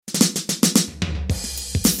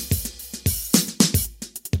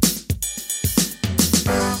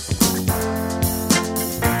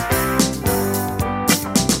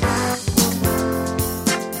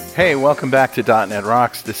Hey, welcome back to .NET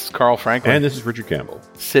Rocks. This is Carl Franklin. And this is Richard Campbell.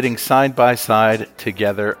 Sitting side by side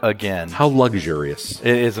together again. How luxurious.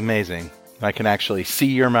 It is amazing. I can actually see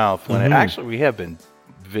your mouth. When actually, we have been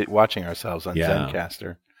watching ourselves on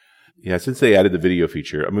Zencaster. Yeah, since they added the video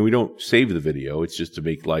feature, I mean, we don't save the video. It's just to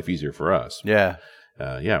make life easier for us. Yeah.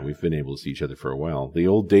 We've been able to see each other for a while. The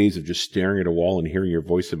old days of just staring at a wall and hearing your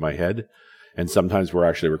voice in my head, and sometimes we're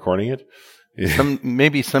actually recording it.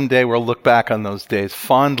 Maybe someday we'll look back on those days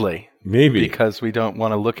fondly. Maybe. Because we don't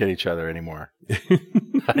want to look at each other anymore.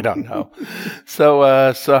 I don't know. So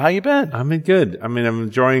how you been? I'm good. I mean, I'm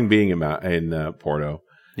enjoying being in Porto.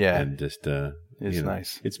 Yeah. And just, it's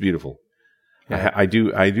nice. It's beautiful. Yeah. I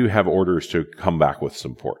do have orders to come back with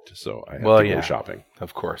some port, so I have to go shopping.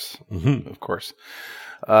 Of course. Mm-hmm. Of course.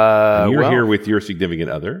 And you're here with your significant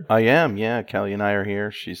other? I am, yeah. Kelly and I are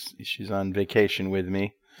here. She's on vacation with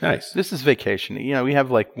me. Nice. This is vacation. You know, we have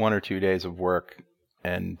like 1 or 2 days of work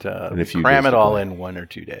and cram it all in 1 or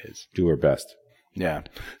 2 days. Do our best. Yeah.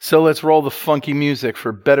 So let's roll the funky music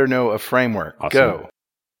for Better Know a Framework. Awesome. Go.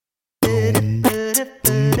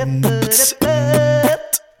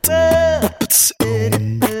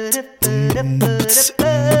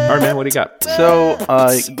 All right, man, what do you got? So,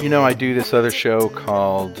 I do this other show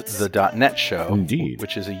called The .NET Show. Indeed.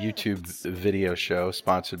 Which is a YouTube video show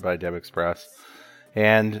sponsored by DevExpress.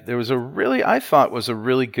 And there was I thought was a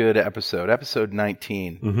really good episode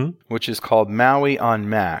 19, which is called Maui on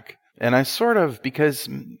Mac. And I because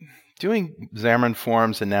doing Xamarin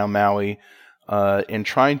Forms and now Maui, and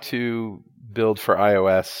trying to build for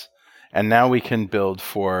iOS, and now we can build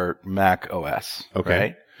for Mac OS. Okay.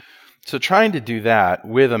 Right? So trying to do that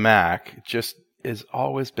with a Mac just has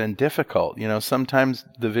always been difficult. You know, sometimes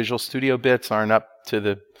the Visual Studio bits aren't up to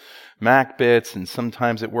the Mac bits, and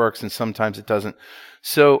sometimes it works and sometimes it doesn't.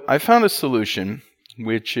 So I found a solution,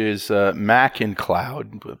 which is Mac in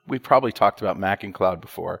Cloud. We probably talked about Mac in Cloud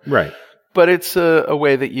before. Right. But it's a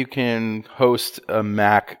way that you can host a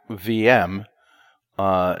Mac VM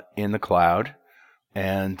in the cloud.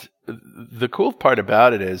 And the cool part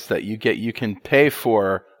about it is that you can pay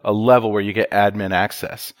for a level where you get admin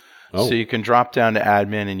access. Oh. So you can drop down to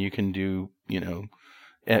admin and you can do,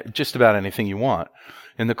 just about anything you want.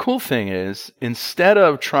 And the cool thing is, instead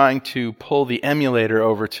of trying to pull the emulator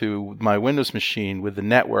over to my Windows machine with the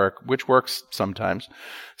network, which works sometimes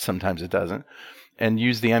it doesn't, and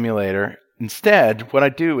use the emulator, instead, what I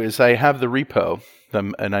do is I have the repo,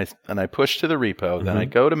 and I push to the repo, then I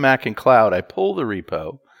go to Mac and Cloud, I pull the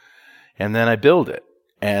repo, and then I build it.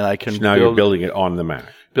 And I can now you're building it on the Mac.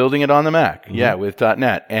 Building it on the Mac, with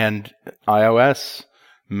 .NET. And iOS,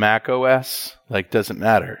 Mac OS, doesn't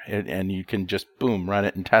matter. And you can just, run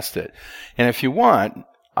it and test it. And if you want,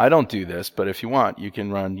 I don't do this, but if you want, you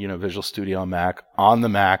can run, Visual Studio on the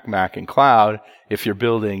Mac, Mac and Cloud, if you're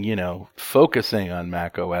building, focusing on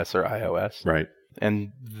Mac OS or iOS. Right.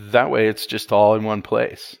 And that way it's just all in one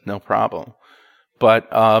place. No problem. But,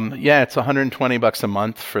 it's $120 a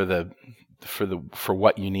month for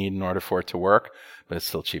what you need in order for it to work, but it's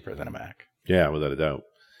still cheaper than a Mac. Yeah, without a doubt.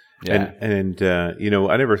 Yeah. And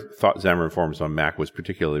I never thought Xamarin Forms on Mac was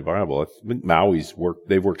particularly viable. I think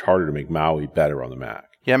they've worked harder to make Maui better on the Mac.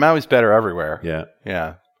 Yeah, Maui's better everywhere. Yeah.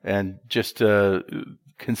 Yeah. And just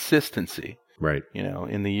consistency. Right.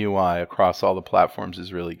 In the UI across all the platforms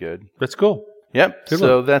is really good. That's cool. Yep.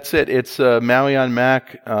 So that's it. It's Maui on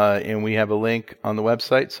Mac, and we have a link on the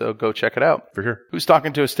website, so go check it out. For sure. Who's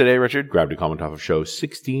talking to us today, Richard? Grabbed a comment off of show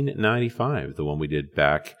 1695, the one we did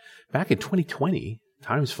back in 2020.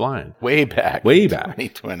 Time's flying. Way back.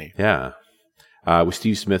 2020. Yeah. With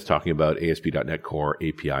Steve Smith talking about ASP.NET Core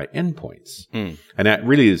API endpoints. And that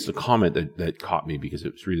really is the comment that caught me because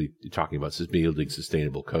it was really talking about building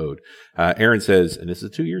sustainable code. Aaron says, and this is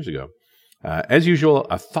 2 years ago, as usual,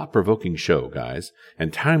 a thought-provoking show, guys,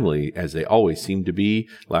 and timely as they always seem to be.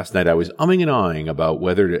 Last night I was umming and ahhing about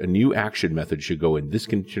whether a new action method should go in this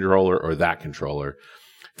controller or that controller.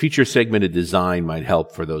 Feature segmented design might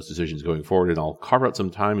help for those decisions going forward, and I'll carve out some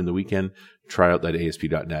time in the weekend, try out that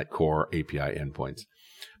ASP.NET Core API endpoints.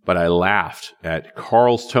 But I laughed at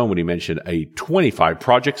Carl's tone when he mentioned a 25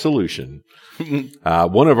 project solution.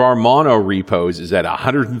 One of our mono repos is at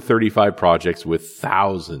 135 projects with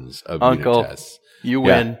thousands of unit tests. You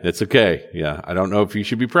win. It's okay. Yeah. I don't know if you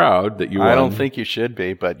should be proud that you won. I don't think you should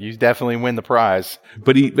be, but you definitely win the prize.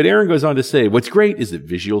 But Aaron goes on to say, what's great is that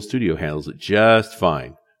Visual Studio handles it just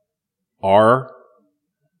fine. R,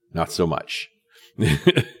 not so much.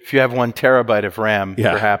 If you have 1 terabyte of RAM,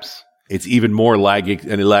 perhaps. It's even more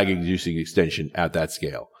lag-inducing extension at that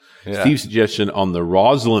scale. Yeah. Steve's suggestion on the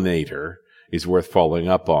Roslinator is worth following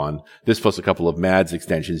up on. This plus a couple of MADS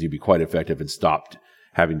extensions, you'd be quite effective and stopped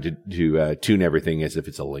having to tune everything as if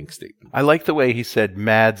it's a link statement. I like the way he said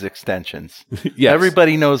MADS extensions. Yes.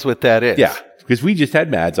 Everybody knows what that is. Yeah, because we just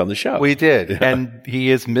had Mads on the show. We did. And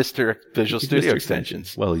he is Mr. Visual Studio Mr.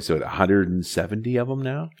 Extensions. Well, he's at 170 of them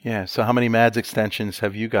now. Yeah. So how many MADS extensions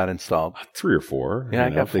have you got installed? 3 or 4. Yeah, I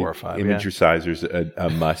got 4 or 5. Image resizer's a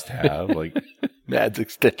must-have. Like MADS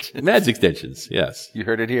extensions. Mads extensions, yes. You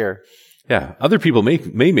heard it here. Yeah. Other people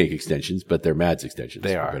may make extensions, but they're Mads extensions.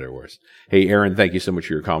 They for are. better or worse. Hey, Aaron, thank you so much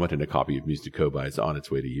for your comment, and a copy of Music to Go By is on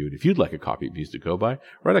its way to you. And if you'd like a copy of Music to Go By,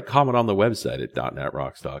 write a comment on the website at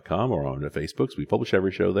 .netrocks.com or on the Facebooks. We publish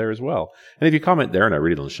every show there as well. And if you comment there and I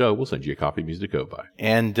read it on the show, we'll send you a copy of Music to Go By.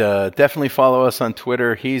 And definitely follow us on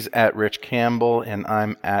Twitter. He's at Rich Campbell, and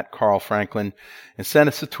I'm at Carl Franklin. And send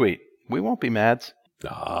us a tweet. We won't be Mads.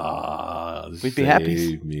 We'd be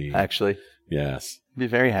happy, actually. Yes. Be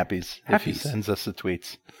very happy if he sends us the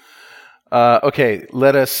tweets. Okay,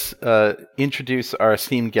 let us introduce our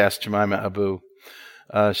esteemed guest, Jemima Abu.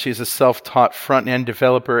 She's a self-taught front-end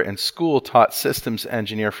developer and school-taught systems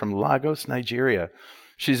engineer from Lagos, Nigeria.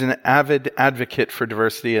 She's an avid advocate for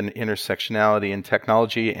diversity and intersectionality in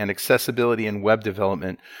technology and accessibility in web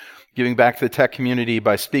development, giving back to the tech community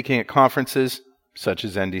by speaking at conferences, such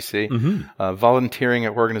as NDC, volunteering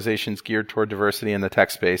at organizations geared toward diversity in the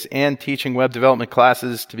tech space, and teaching web development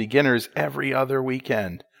classes to beginners every other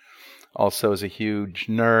weekend. Also is a huge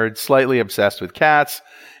nerd, slightly obsessed with cats,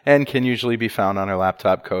 and can usually be found on her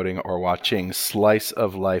laptop coding or watching slice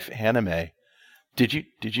of life anime. Did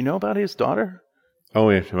you know about his daughter? Oh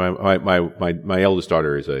yeah, my eldest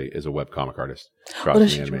daughter is a webcomic artist, crossing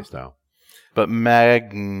the anime style. But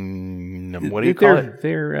Magnum, what do you call it?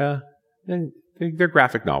 They're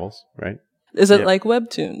graphic novels, right? Is it like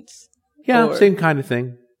webtoons? Yeah, same kind of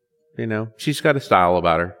thing. You know, she's got a style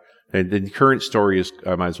about her. And the current story is,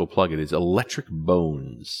 I might as well plug it, is Electric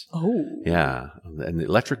Bones. Oh. Yeah. And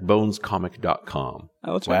electricbonescomic.com.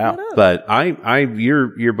 I'll check that out. But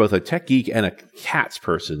you're both a tech geek and a cats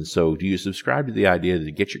person. So do you subscribe to the idea that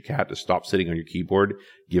to get your cat to stop sitting on your keyboard,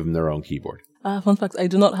 give them their own keyboard? Fun fact, I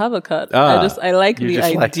do not have a cat. I like the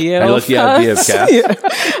idea of cats. Idea of cats? Yeah.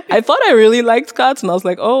 I thought I really liked cats, and I was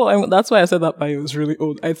like, that's why I said that bio was really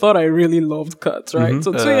old. I thought I really loved cats, right? Mm-hmm.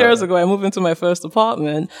 So 2 years ago, I moved into my first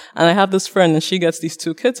apartment, and I have this friend, and she gets these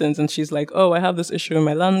 2 kittens, and she's like, I have this issue with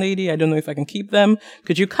my landlady. I don't know if I can keep them.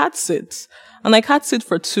 Could you cat sit? And I cat sit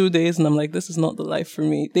for 2 days, and I'm like, this is not the life for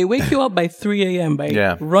me. They wake you up by 3 a.m.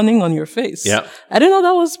 by running on your face. Yeah. I didn't know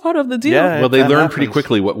that was part of the deal. Yeah, well, they learn pretty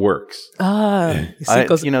quickly what works. You see,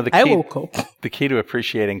 because I woke up. The key to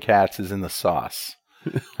appreciating cats is in the sauce,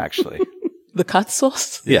 actually. The cat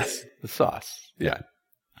sauce? Yes. The sauce. Yeah.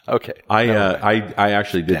 Okay. I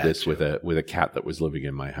actually did this with a cat that was living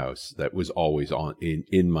in my house that was always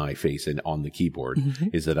in my face and on the keyboard. Mm-hmm.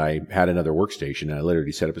 Is that I had another workstation and I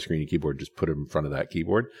literally set up a screen and keyboard, just put him in front of that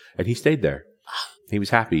keyboard, and he stayed there. He was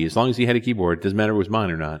happy as long as he had a keyboard. It doesn't matter if it was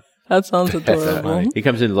mine or not. That sounds adorable. He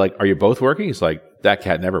comes in like, "Are you both working?" He's like, "That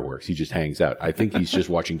cat never works. He just hangs out. I think he's just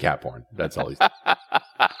watching cat porn. That's all he's."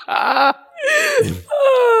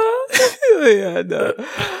 Yeah. No.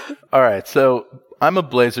 All right, so I'm a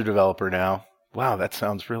Blazor developer now. Wow, that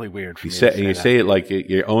sounds really weird for me. You say it like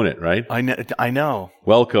you own it, right? I know.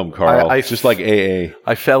 Welcome, Carl. It's just like AA.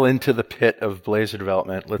 I fell into the pit of Blazor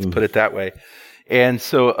development. Let's put it that way. And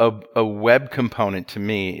so a web component to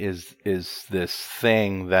me is this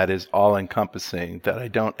thing that is all encompassing, that I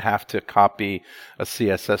don't have to copy a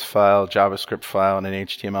CSS file, JavaScript file, and an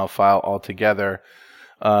HTML file all together.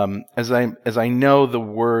 As I know the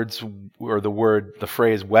words or the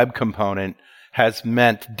phrase web component has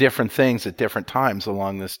meant different things at different times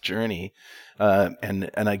along this journey. And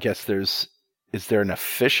I guess is there an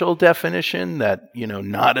official definition that,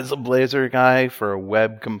 not as a Blazor guy for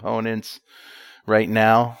web components right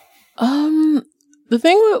now? The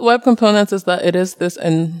thing with web components is that it is this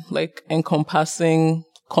encompassing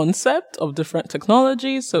concept of different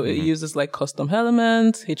technologies. So it uses custom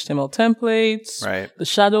elements, HTML templates, right, the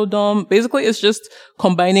shadow DOM. Basically, it's just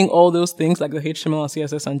combining all those things like the HTML,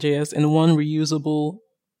 CSS, and JS in one reusable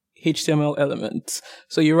HTML element.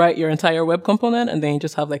 So you write your entire web component, and then you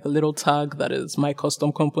just have a little tag that is my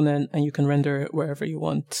custom component, and you can render it wherever you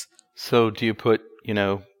want. So do you put,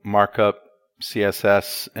 markup,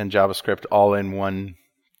 CSS, and JavaScript all in one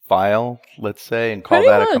file, let's say, and call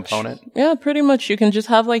that a component? Yeah, pretty much. You can just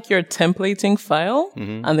have your templating file,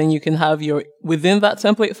 and then you can have within that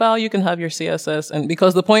template file, you can have your CSS. And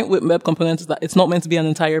because the point with web components is that it's not meant to be an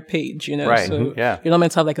entire page, Right. So yeah. You're not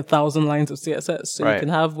meant to have 1,000 lines of CSS. So you can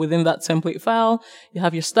have within that template file, you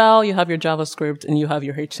have your style, you have your JavaScript, and you have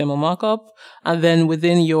your HTML markup. And then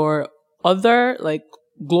within your other,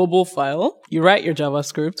 global file, you write your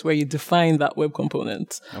JavaScript where you define that web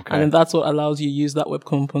component. Okay. And then that's what allows you to use that web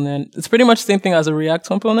component. It's pretty much the same thing as a React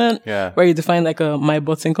component, where you define like a my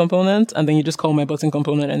button component, and then you just call my button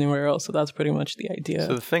component anywhere else. So that's pretty much the idea.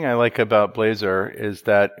 So the thing I like about Blazor is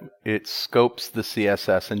that it scopes the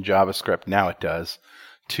CSS and JavaScript, now it does,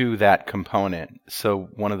 to that component. So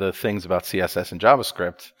one of the things about CSS and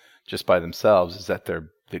JavaScript, just by themselves, is that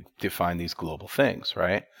they define these global things,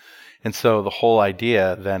 right? And so the whole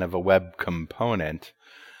idea then of a web component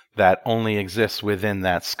that only exists within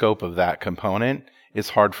that scope of that component is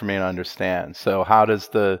hard for me to understand. So how does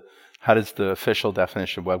the official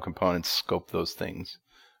definition of web components scope those things?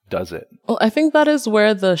 Does it? Well, I think that is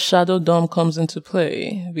where the shadow DOM comes into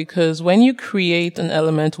play, because when you create an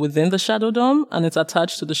element within the shadow DOM and it's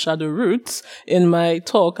attached to the shadow roots, in my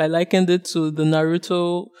talk, I likened it to the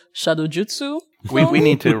Naruto shadow jutsu. We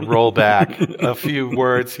need to roll back a few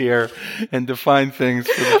words here and define things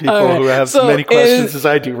for the people who have as many questions as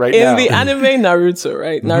I do now. In the anime Naruto,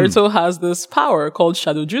 right? Naruto has this power called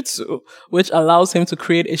shadow jutsu, which allows him to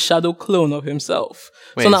create a shadow clone of himself.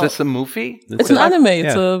 Wait, so now, is this a movie? It's an anime.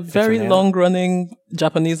 It's a very long-running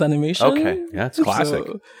Japanese animation. Okay. Yeah, it's classic.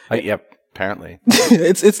 Yep. Apparently.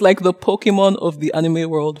 It's like the Pokemon of the anime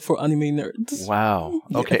world for anime nerds. Wow.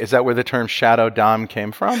 Okay. Is that where the term shadow DOM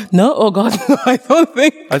came from? No. Oh God, no, I don't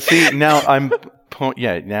think. See, now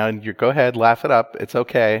now you go ahead, laugh it up. It's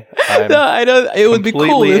okay. No, I don't. It would be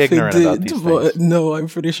cool if it did, but things. No, I'm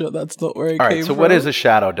pretty sure that's not where it came from. All right. So what is a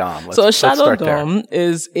shadow DOM? So a shadow DOM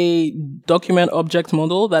is a document object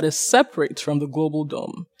model that is separate from the global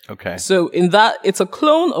DOM. Okay. So in that, it's a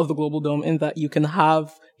clone of the global DOM in that you can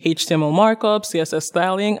have HTML markup, CSS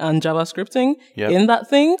styling, and JavaScripting in that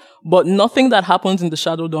thing, but nothing that happens in the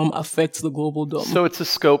shadow DOM affects the global DOM. So it's a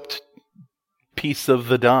scoped piece of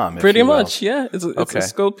the DOM. Pretty much, yeah. It's a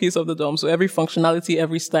scoped piece of the DOM. So every functionality,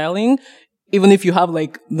 every styling, even if you have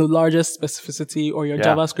like the largest specificity or your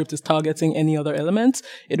JavaScript is targeting any other element,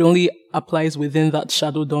 it only applies within that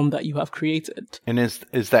shadow DOM that you have created. And is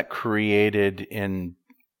that created in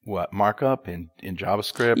what, markup in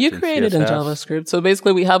JavaScript? You create it in JavaScript. So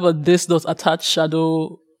basically we have a this.attach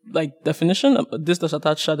shadow definition, a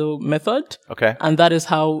this.attach shadow method. Okay. And that is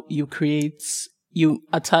how you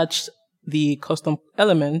attach the custom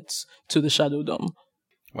elements to the shadow DOM.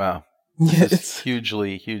 Wow. Yes. It's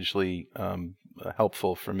hugely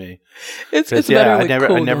helpful for me. It's better with code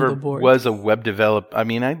I never on the board. was a web developer. I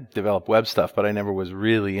mean, I developed web stuff, but I never was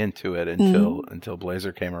really into it until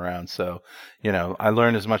Blazor came around. So, I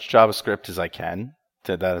learned as much JavaScript as I can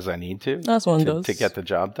as I need to. That's one does to get the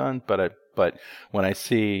job done. But when I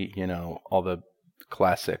see all the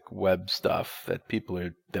classic web stuff that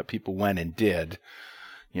people went and did,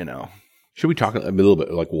 Should we talk a little bit,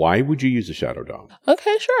 why would you use a shadow DOM?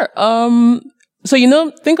 Okay, sure.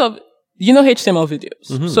 So, think of, HTML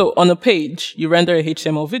videos. So on a page, you render a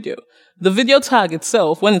HTML video. The video tag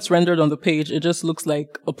itself, when it's rendered on the page, it just looks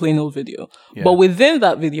like a plain old video. Yeah. But within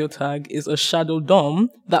that video tag is a shadow DOM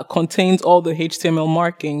that contains all the HTML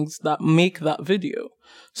markings that make that video.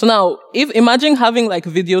 So now, imagine having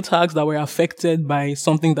video tags that were affected by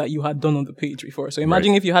something that you had done on the page before. So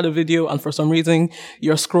imagine if you had a video and for some reason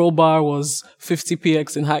your scroll bar was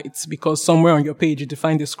 50px in height because somewhere on your page you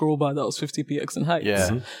defined a scroll bar that was 50px in height.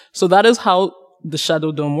 Yeah. So that is how the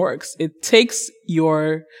shadow DOM works. It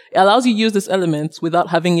allows you to use this element without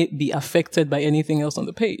having it be affected by anything else on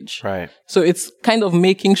the page. Right. So it's kind of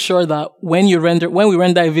making sure that when we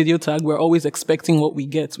render a video tag, we're always expecting what we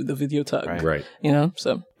get with the video tag. Right.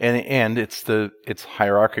 So. And it's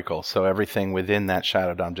hierarchical. So everything within that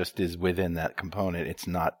shadow DOM just is within that component. It's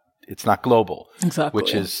not global. Exactly.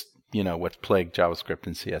 Which is, what's plagued JavaScript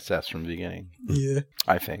and CSS from the beginning. Yeah.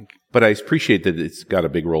 I think. But I appreciate that it's got a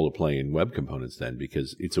big role to play in web components then,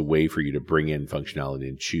 because it's a way for you to bring in functionality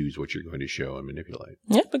and choose what you're going to show and manipulate.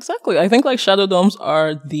 Yep, exactly. I think shadow DOMs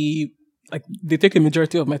are they take a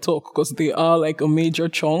majority of my talk because they are a major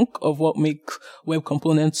chunk of what makes web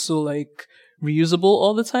components so reusable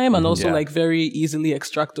all the time and also very easily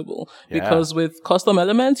extractable. Because with custom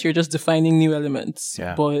elements, you're just defining new elements.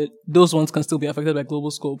 Yeah. But those ones can still be affected by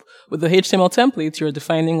global scope. With the HTML templates, you're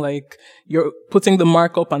defining you're putting the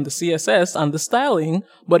markup and the CSS and the styling.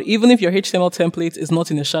 But even if your HTML template is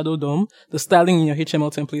not in a shadow DOM, the styling in your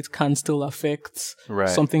HTML template can still affect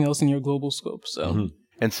something else in your global scope. So.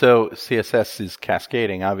 And so CSS is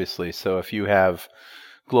cascading, obviously. So if you have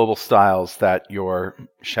global styles that your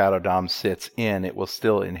shadow DOM sits in, it will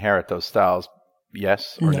still inherit those styles.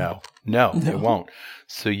 Yes or no? No, it won't.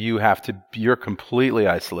 So you're completely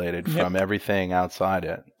isolated from everything outside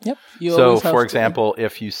it. Yep. So for example,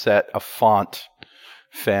 if you set a font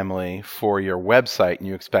family for your website and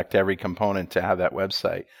you expect every component to have that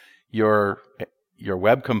website, your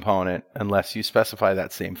web component, unless you specify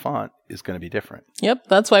that same font, is going to be different. Yep.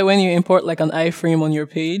 That's why when you import like an iframe on your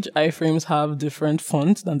page, iframes have different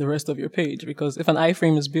fonts than the rest of your page. Because if an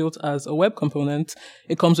iframe is built as a web component,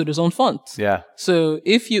 it comes with its own font. Yeah. So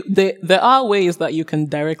there are ways that you can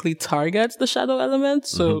directly target the shadow element.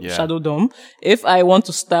 So shadow DOM. If I want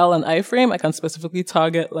to style an iframe, I can specifically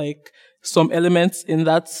target like some elements in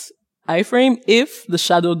that iframe if the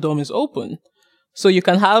shadow DOM is open. So you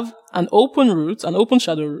can have an open root, an open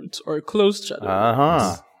shadow root, or a closed shadow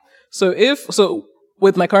root. So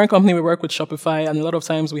with my current company, we work with Shopify, and a lot of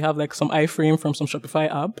times we have like some iframe from some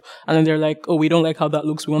Shopify app, and then they're like, oh, we don't like how that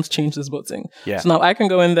looks. We want to change this button. Yeah. So now I can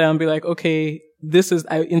go in there and be like, okay,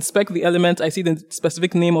 I inspect the element. I see the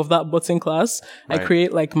specific name of that button class. Right. I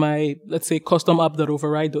create like my, let's say, custom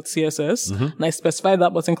app.override.css, and I specify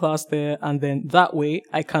that button class there, and then that way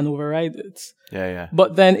I can override it. Yeah.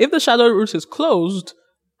 But then if the shadow root is closed,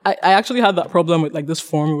 I actually had that problem with like this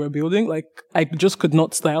form we were building. Like I just could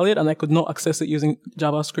not style it and I could not access it using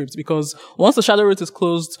JavaScript because once the shadow root is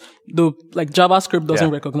closed, the like JavaScript doesn't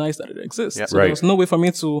recognize that it exists. Yep. So there was no way for me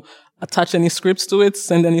to attach any scripts to it,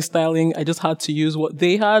 send any styling. I just had to use what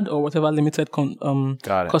they had or whatever limited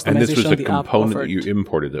customization and this was a the component app that you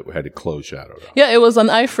imported that had a closed shadow. Yeah, it was an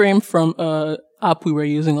iframe from app we were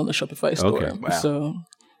using on the Shopify store. Okay. Wow.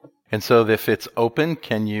 So if it's open,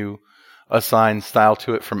 can you assign style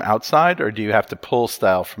to it from outside, or do you have to pull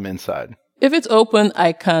style from inside? If it's open,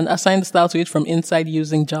 I can assign the style to it from inside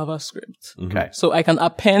using JavaScript. Okay. So I can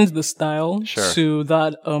append the style to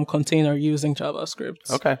that container using JavaScript.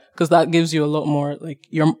 Okay. Because that gives you a lot more, like,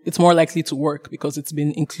 it's more likely to work because it's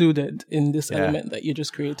been included in this element that you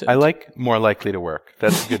just created. I like more likely to work.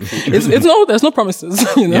 That's a good feature. There's no promises,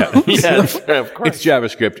 you know? Yeah, of course. It's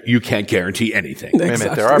JavaScript. You can't guarantee anything. Wait a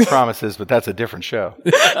minute, there are promises, but that's a different show.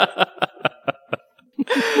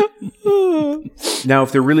 Now,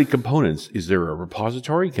 if they're really components, is there a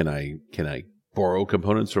repository? Can I borrow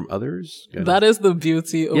components from others? That is the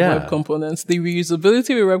beauty of web components. The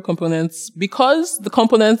reusability with web components, because the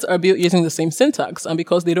components are built using the same syntax and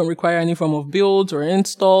because they don't require any form of builds or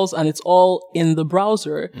installs and it's all in the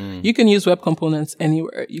browser, you can use web components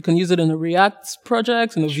anywhere. You can use it in a React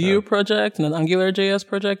project, in a Vue project, in an AngularJS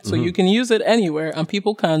project. So you can use it anywhere and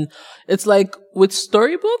people can, it's like with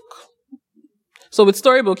Storybook. So with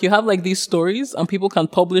Storybook, you have like these stories and people can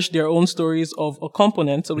publish their own stories of a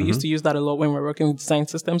component. So we used to use that a lot when we were working with design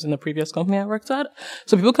systems in the previous company I worked at.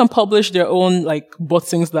 So people can publish their own like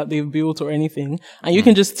buttons that they've built or anything. And you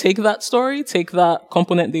can just take that story, take that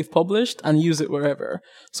component they've published and use it wherever.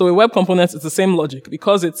 So with web components, it's the same logic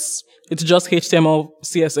because it's just HTML,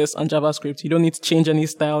 CSS, and JavaScript. You don't need to change any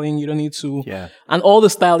styling. You don't need to, and all the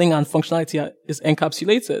styling and functionality is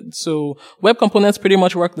encapsulated. So web components pretty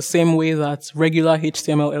much work the same way that regular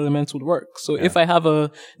HTML elements would work. So if I have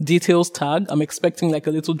a details tag, I'm expecting like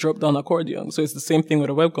a little drop-down accordion. So it's the same thing with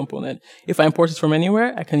a web component. If I import it from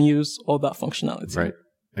anywhere, I can use all that functionality. Right.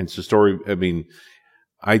 And so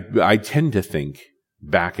I tend to think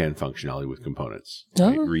back-end functionality with components,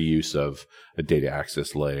 right? Reuse of a data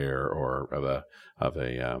access layer or of a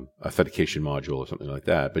authentication module or something like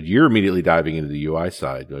that. But you're immediately diving into the UI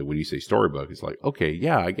side. Like when you say Storybook, it's like, okay,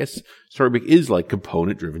 yeah, I guess Storybook is like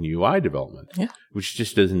component-driven UI development, which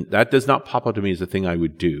just does not pop out to me as a thing I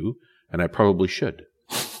would do, and I probably should.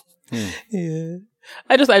 Yeah.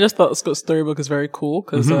 I just thought Storybook is very cool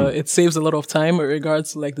because it saves a lot of time in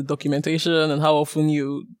regards to like the documentation and how often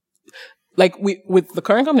you. Like with the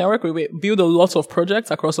current company I work with, we build a lot of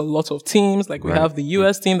projects across a lot of teams. Like we have the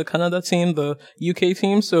US team, the Canada team, the UK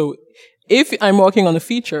team. So if I'm working on a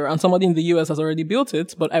feature and somebody in the US has already built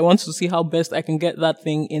it, but I want to see how best I can get that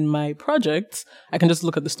thing in my project, I can just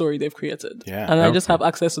look at the story they've created. Yeah. And I just have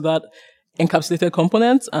access to that encapsulated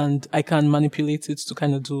component and I can manipulate it to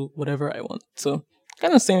kind of do whatever I want. So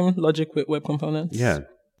kind of same logic with web components. Yeah.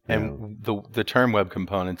 And the term web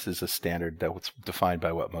components is a standard that was defined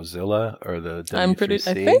by what, Mozilla or the W3C?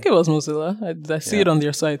 I think it was Mozilla. I see it on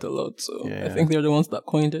their site a lot, so I think they're the ones that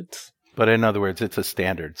coined it. But in other words, it's a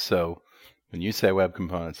standard. So when you say web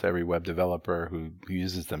components, every web developer who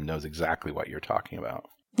uses them knows exactly what you're talking about.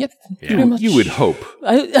 Yep, pretty much. You would hope.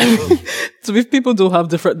 So people do have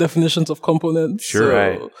different definitions of components. Sure,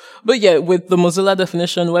 right. But yeah, with the Mozilla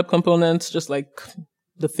definition, web components, just like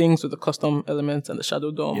the things with the custom elements and the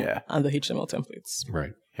Shadow DOM and the HTML templates.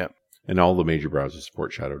 Right. Yep. And all the major browsers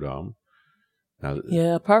support Shadow DOM. Now,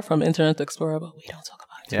 apart from Internet Explorer, but we don't talk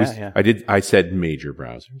about it. I said major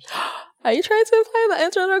browsers. Are you trying to imply that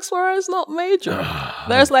Internet Explorer is not major?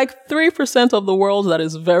 There's like 3% of the world that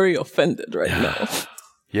is very offended right now.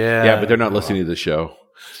 Yeah, but they're not listening to the show.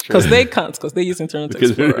 Because they can't, because they use Internet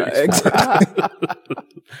Explorer. Exactly.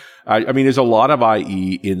 I mean, there's a lot of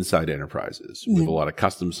IE inside enterprises with a lot of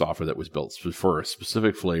custom software that was built for a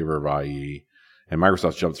specific flavor of IE. And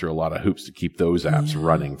Microsoft's jumped through a lot of hoops to keep those apps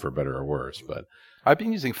running, for better or worse. But I've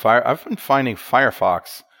been finding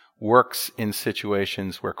Firefox works in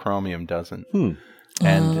situations where Chromium doesn't.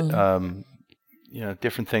 And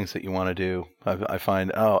different things that you want to do. I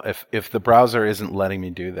find, if the browser isn't letting me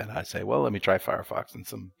do that, I say, well, let me try Firefox, and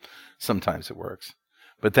sometimes it works.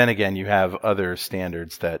 But then again, you have other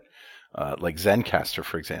standards that, like Zencaster,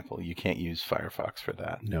 for example, you can't use Firefox for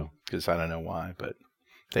that. No, because I don't know why, but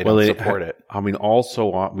they don't support it. I mean,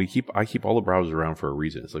 also I keep all the browsers around for a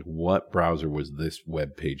reason. It's like, what browser was this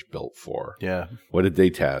web page built for? Yeah. What did they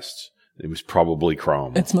test? It was probably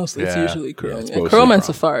Chrome. It's usually Chrome. It's mostly Chrome and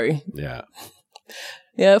Safari. Yeah.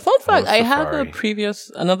 Yeah, fun fact, I had Safari.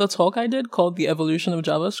 another talk I did called The Evolution of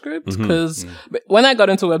JavaScript, because when I got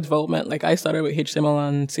into web development, like I started with HTML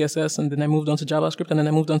and CSS, and then I moved on to JavaScript, and then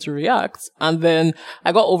I moved on to React, and then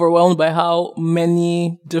I got overwhelmed by how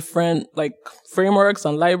many different like frameworks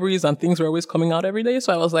and libraries and things were always coming out every day.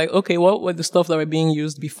 So I was like, okay, what were the stuff that were being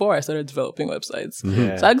used before I started developing websites?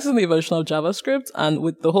 So I guess the evolution of JavaScript, and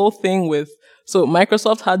with the whole thing so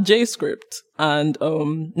Microsoft had JScript and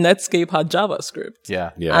Netscape had JavaScript.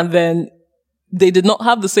 Yeah. And then they did not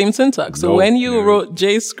have the same syntax. So when you wrote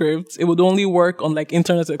JScript, it would only work on like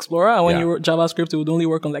Internet Explorer. And when you wrote JavaScript, it would only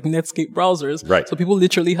work on like Netscape browsers. Right. So people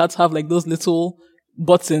literally had to have like those little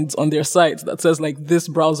buttons on their site that says like, this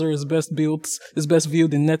browser is best viewed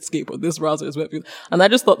in Netscape, or this browser is best viewed. And I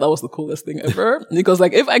just thought that was the coolest thing ever. Because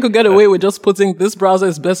like, if I could get away with just putting this browser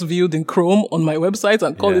is best viewed in Chrome on my website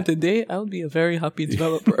and call it a day, I would be a very happy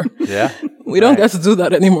developer. We don't get to do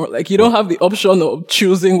that anymore. Like, you don't have the option of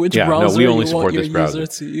choosing which browser we only you support want your this browser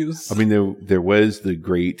user to use. I mean, there was the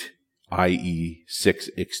great IE6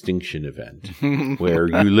 extinction event where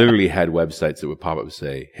you literally had websites that would pop up and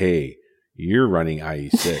say, hey, you're running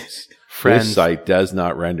IE6. This site does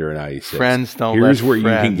not render an IE6. Friends don't Here's let where you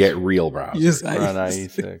can friends get real browsers. Use run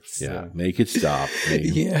IE6. IE6. Make it stop.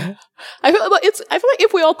 Yeah. I feel like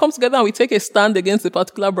if we all come together and we take a stand against a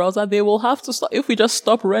particular browser, they will have to stop. If we just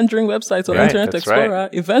stop rendering websites on Internet Explorer,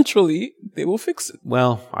 eventually they will fix it.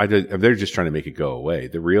 Well, they're just trying to make it go away.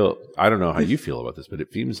 I don't know how you feel about this, but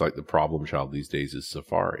it seems like the problem child these days is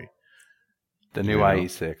Safari. The new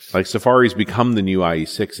IE6. Like, Safari's become the new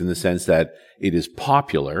IE6 in the sense that it is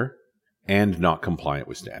popular and not compliant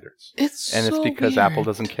with standards. It's because weird. Apple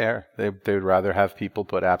doesn't care. They would rather have people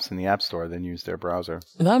put apps in the App Store than use their browser.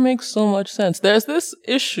 That makes so much sense. There's this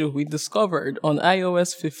issue we discovered on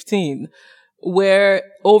iOS 15 where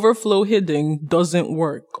overflow hidden doesn't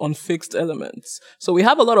work on fixed elements. So we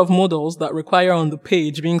have a lot of modals that require on the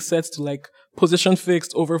page being set to like position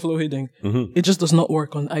fixed, overflow hidden. It just does not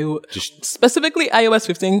work on iOS. Specifically iOS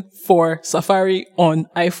 15 for Safari on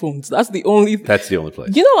iPhones. That's the only place.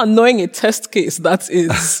 You know how annoying a test case that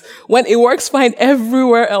is when it works fine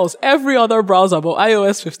everywhere else. Every other browser, but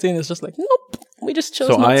iOS 15 is just like, nope, we just chose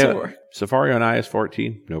not to work. Safari on iOS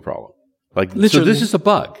 14, no problem. Like, literally. So this is a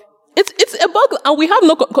bug. It's a bug, and we have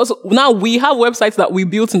because now we have websites that we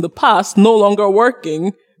built in the past no longer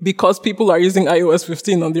working because people are using iOS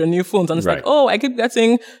 15 on their new phones. And it's like, oh, I keep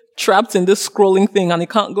getting trapped in this scrolling thing and it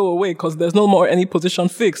can't go away because there's no more any position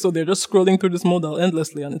fix. So they're just scrolling through this modal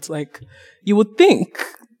endlessly. And it's like, you would think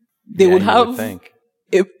they would have...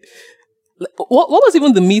 What was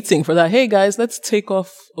even the meeting for that? Hey guys, let's take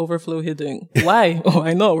off overflow hidden. Why? Oh,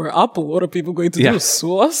 I know, we're Apple. What are people going to do?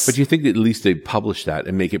 Sue us? But you think that at least they publish that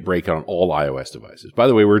and make it break on all iOS devices. By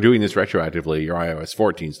the way, we're doing this retroactively. Your iOS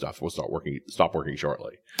 14 stuff will stop working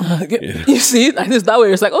shortly. You see, like this, that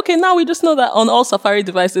way it's like, okay, now we just know that on all Safari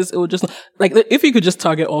devices, it would just, like, if you could just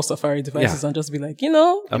target all Safari devices and just be like,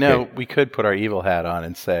 No, we could put our evil hat on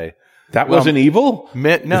and say... That wasn't evil?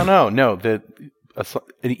 No.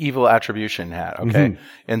 An evil attribution hat, okay?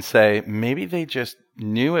 And say, maybe they just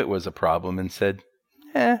knew it was a problem and said,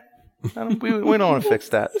 we don't want to fix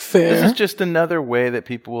that. Fair. This is just another way that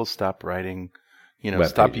people will stop writing,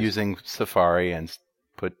 stop using Safari and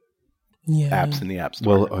put apps in the App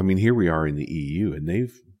Store. Well, I mean, here we are in the EU, and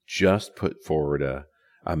they've just put forward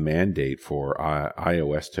a mandate for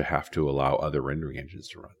iOS to have to allow other rendering engines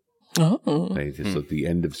to run. Oh. They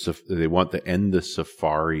want the end of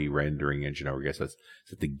Safari rendering engine. I guess is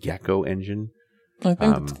it the Gecko engine? I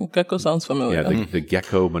think Gecko sounds familiar. Yeah, the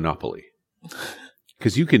Gecko monopoly.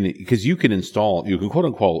 Because you can quote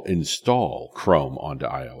unquote install Chrome onto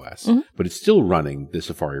iOS, but it's still running the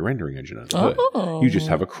Safari rendering engine under the hood. You just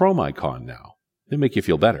have a Chrome icon now. They make you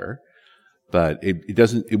feel better. but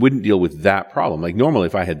it wouldn't deal with that problem. Like normally,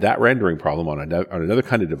 if I had that rendering problem on another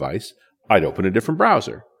kind of device, I'd open a different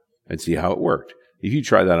browser and see how it worked. If you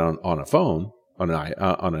try that on a phone, on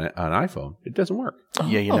an iPhone, it doesn't work.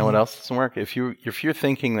 Yeah, you know what else doesn't work? If you're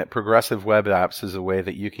thinking that progressive web apps is a way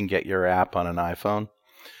that you can get your app on an iPhone,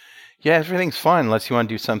 yeah, everything's fine unless you want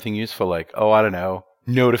to do something useful like, I don't know,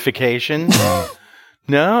 notifications.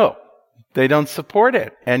 No, they don't support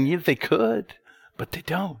it. And they could, but they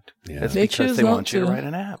don't. Yeah. That's They because choose they not want you to to. write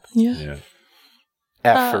an app. Yeah.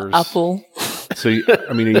 Effers. Apple. So,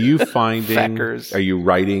 I mean, are you finding, Feckers. are you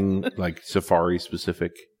writing like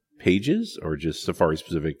Safari-specific pages or just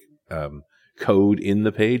Safari-specific code in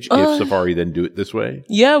the page if Safari then do it this way?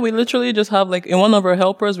 Yeah, we literally just have in one of our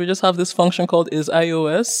helpers, we just have this function called is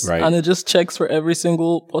iOS. Right. And it just checks for every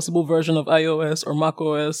single possible version of iOS or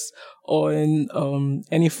macOS or in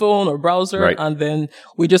any phone or browser. Right. And then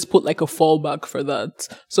we just put a fallback for that.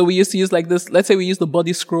 So we used to use this, let's say we use the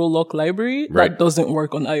body scroll lock library. Right. That doesn't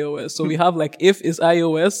work on iOS. So we have if is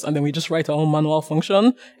iOS and then we just write our own manual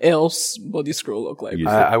function, else body scroll lock library.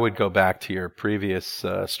 I would go back to your previous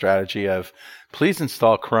strategy of please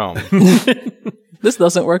install Chrome. This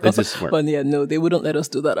doesn't work. That doesn't work. But yeah, no, they wouldn't let us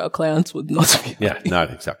do that. Our clients would not be happy. Yeah,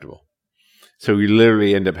 not acceptable. So we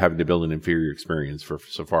literally end up having to build an inferior experience for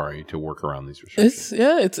Safari to work around these restrictions.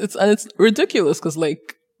 It's ridiculous because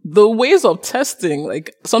the ways of testing,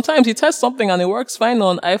 sometimes you test something and it works fine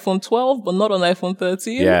on iPhone 12, but not on iPhone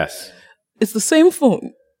 13. Yes. It's the same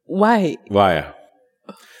phone. Why?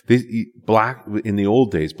 In the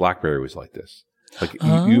old days, BlackBerry was like this.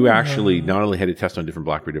 You actually not only had to test on different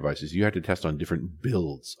BlackBerry devices, you had to test on different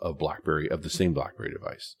builds of BlackBerry, of the same BlackBerry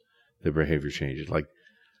device. The behavior changes.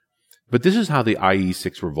 But this is how the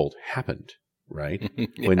IE6 revolt happened, right?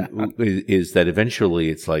 Is that eventually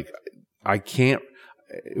it's it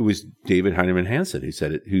was David Heinemann Hansen who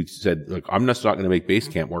said, look, I'm just not going to make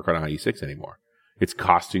Basecamp work on IE6 anymore. It's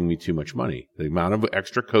costing me too much money. The amount of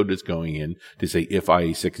extra code that's going in to say, if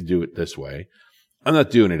IE6 do it this way, I'm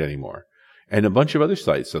not doing it anymore. And a bunch of other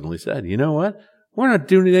sites suddenly said, you know what? We're not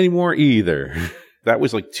doing it anymore either. That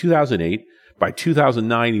was 2008. By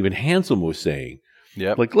 2009, even Hansen was saying,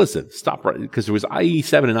 yeah, listen, stop, right? Because there was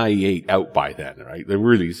IE7 and IE8 out by then, right? They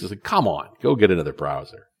really just come on, go get another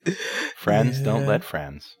browser. Friends don't let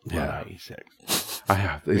friends on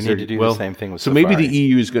IE6. We need to do the same thing with Safari. Maybe the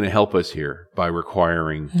EU is going to help us here by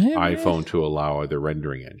requiring iPhone to allow other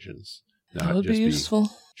rendering engines, not just be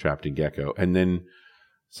trapped in Gecko. And then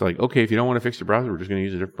it's okay, if you don't want to fix your browser, we're just going to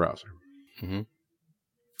use a different browser. Mm-hmm.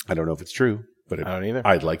 I don't know if it's true, but I don't either.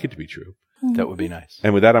 I'd like it to be true. That would be nice.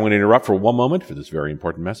 And with that, I'm going to interrupt for one moment for this very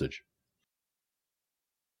important message.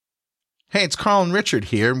 Hey, it's Carl and Richard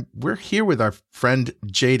here. We're here with our friend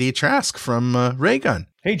JD Trask from Raygun.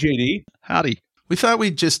 Hey, JD. Howdy. We thought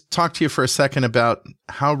we'd just talk to you for a second about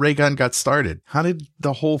how Raygun got started. How did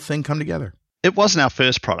the whole thing come together? It wasn't our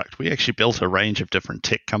first product. We actually built a range of different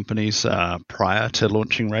tech companies prior to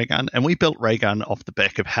launching Raygun. And we built Raygun off the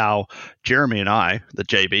back of how Jeremy and I, the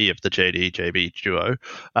JB of the JB duo,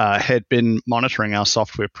 had been monitoring our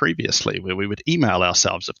software previously, where we would email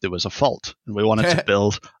ourselves if there was a fault. And we wanted to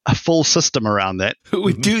build a full system around that. Who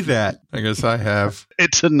would do that? I guess I have.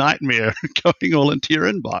 It's a nightmare going all into your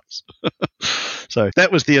inbox. So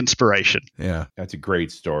that was the inspiration. Yeah. That's a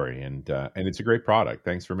great story. And it's a great product.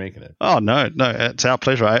 Thanks for making it. Oh, no, it's our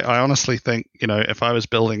pleasure. I honestly think, if I was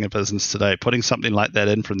building a business today, putting something like that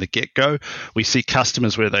in from the get-go, we see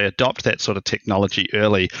customers where they adopt that sort of technology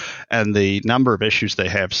early and the number of issues they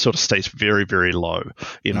have sort of stays very, very low,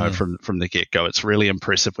 from the get-go. It's really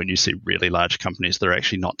impressive when you see really large companies that are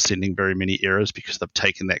actually not sending very many errors because they've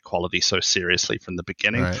taken that quality so seriously from the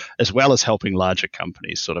beginning, as well as helping larger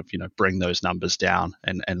companies sort of, bring those numbers down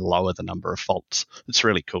and lower the number of faults. It's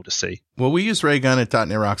really cool to see. Well, we use Raygun at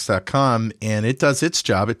 .NETRocks.com, and it does its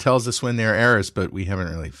job. It tells us when there are errors, but we haven't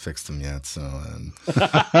really fixed them yet. So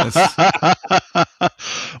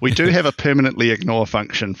we do have a permanently ignore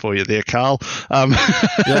function for you there, Carl.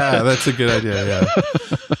 Yeah, that's a good idea.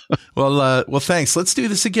 Yeah. Well, thanks. Let's do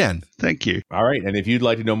this again. Thank you. All right. And if you'd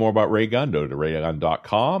like to know more about Raygun, go to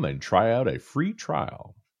raygun.com and try out a free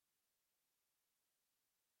trial.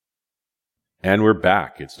 And we're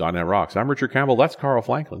back. It's .NET Rocks. I'm Richard Campbell. That's Carl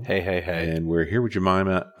Franklin. Hey. And we're here with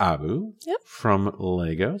Jemima Abu from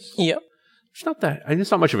Lagos. Yep.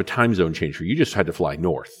 It's not much of a time zone change for you. You just had to fly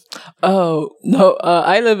north. Oh, no.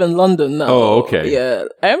 I live in London now. Oh, okay. Yeah.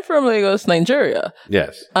 I'm from Lagos, Nigeria.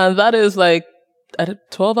 Yes. And that is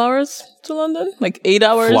 12 hours to London? 8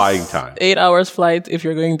 hours? Flying time. 8 hours flight if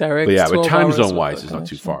you're going direct. But yeah, but time hours zone wise, it's not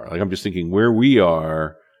too far. I'm just thinking where we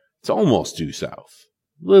are, it's almost due south.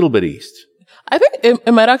 A little bit east. I think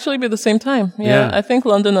it might actually be the same time. Yeah. Yeah. I think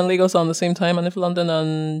London and Lagos are on the same time. And if London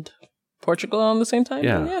and Portugal are on the same time,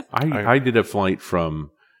 then Yeah. I did a flight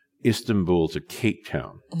from Istanbul to Cape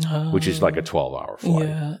Town, which is like a 12-hour flight.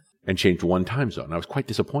 Yeah. And changed one time zone. I was quite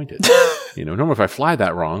disappointed. Normally if I fly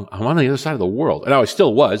that wrong, I'm on the other side of the world. And I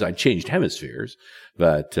still was. I changed hemispheres,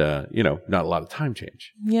 but, not a lot of time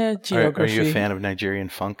change. Yeah, geography. Are you a fan of Nigerian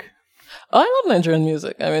funk? Oh, I love Nigerian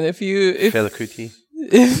music. I mean, if Fela Kuti?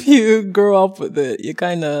 if you grow up with it, you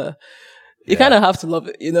kind of have to love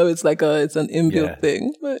it. It's like it's an inbuilt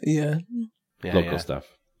thing. But Local stuff.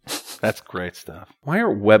 That's great stuff. Why are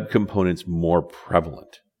web components more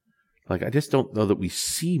prevalent? Like, I just don't know that we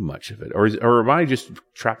see much of it. Or am I just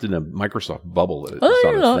trapped in a Microsoft bubble that it's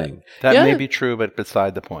not a thing? That may be true, but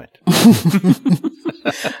beside the point.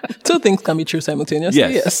 Two things can be true simultaneously.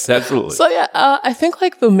 Yes, absolutely. So I think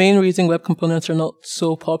like the main reason web components are not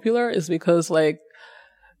so popular is because like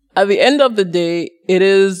at the end of the day, it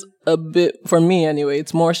is a bit, for me anyway,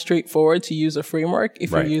 it's more straightforward to use a framework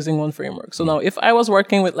if you're using one framework. So now if I was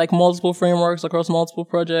working with like multiple frameworks across multiple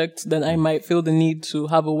projects, then I might feel the need to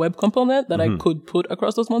have a web component that I could put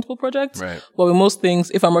across those multiple projects. Right. But with most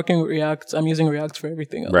things, if I'm working with React, I'm using React for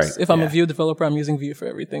everything else. Right. If I'm a Vue developer, I'm using Vue for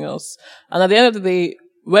everything else. And at the end of the day,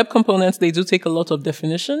 web components, they do take a lot of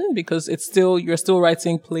definition because you're still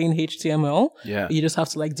writing plain HTML. Yeah. You just have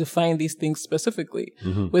to like define these things specifically.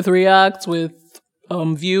 With React, with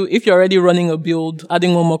Vue, if you're already running a build,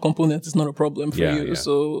 adding one more component is not a problem for you. Yeah.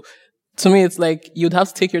 So to me, it's like you'd have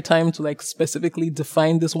to take your time to like specifically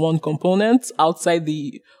define this one component outside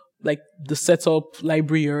the setup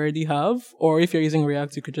library you already have. Or if you're using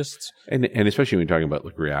React, you could just... And especially when you're talking about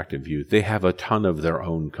like React and Vue, they have a ton of their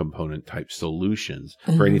own component type solutions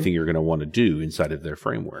for anything you're going to want to do inside of their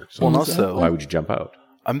framework. So also, why would you jump out?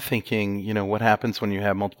 I'm thinking, what happens when you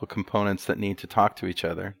have multiple components that need to talk to each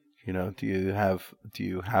other? Do you have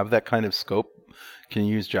that kind of scope? Can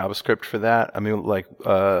you use JavaScript for that? I mean, like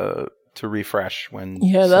to refresh when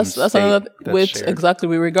that's another with shared. Exactly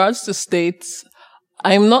with regards to states.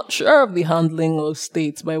 I'm not sure of the handling of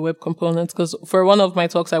states by web components because for one of my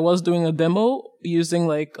talks, I was doing a demo using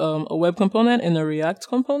like a web component and a React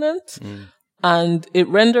component. And it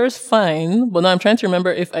renders fine, but now I'm trying to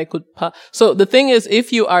remember if I could so the thing is,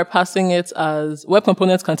 if you are passing it as web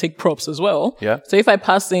components can take props as well. Yeah. So if I'm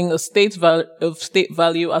passing a state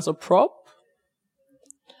value as a prop,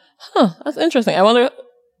 that's interesting.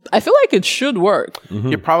 I feel like it should work.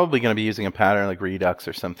 You're probably going to be using a pattern like Redux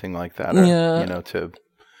or something like that, or,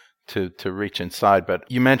 to reach inside. But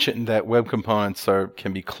you mentioned that web components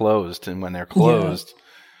can be closed, and when they're closed.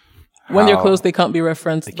 When they're closed, they can't be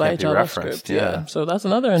referenced by can't be JavaScript. referenced, yeah. So that's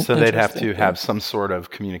another So they'd have to interesting have some sort of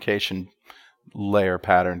communication layer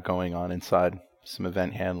pattern going on inside, some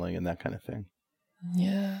event handling and that kind of thing.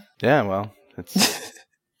 Yeah. Yeah, well,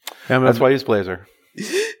 that's why I use Blazor.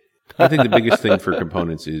 I think the biggest thing for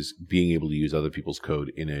components is being able to use other people's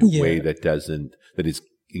code in a way that is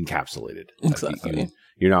encapsulated. Exactly.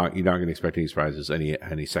 You're not going to expect any surprises,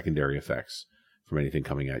 any secondary effects from anything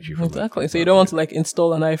coming at you. Exactly. So you don't want to like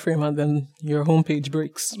install an iframe and then your homepage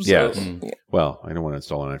breaks. So, Well, I don't want to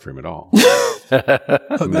install an iframe at all.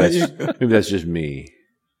 Maybe that's just me.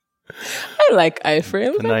 I like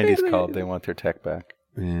iframes. The 90s called they want their tech back.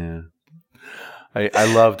 Yeah.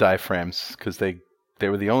 I loved iframes because they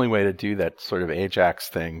were the only way to do that sort of Ajax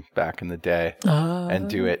thing back in the day and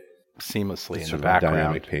do it seamlessly in the background.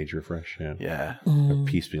 Dynamic page refresh. Yeah.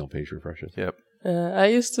 Piecemeal page refreshes. Yep. I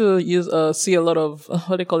used to see a lot of,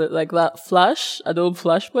 what do you call it, like that Adobe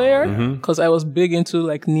Flash Player, because I was big into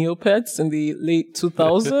like Neopets in the late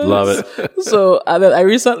 2000s. Love it. So then I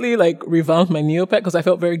recently like revamped my Neopet because I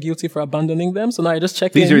felt very guilty for abandoning them. So now I just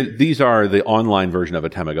check in. These are the online version of a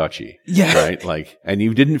Tamagotchi. Yeah. Right? Like, and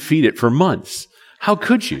you didn't feed it for months. How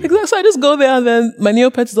could you? Exactly. So I just go there and then my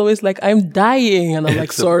Neopet is always like, I'm dying. And I'm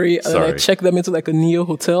like, sorry. And then I check them into like a Neo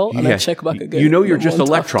hotel and I check back again. You're just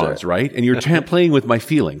electrons, right? And you're playing with my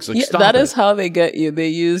feelings. Like, stop that it. is how they get you. They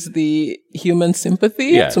use the human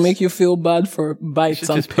sympathy to make you feel bad for bytes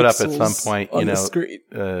and just put up at some pixels point, on the screen.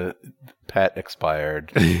 Pet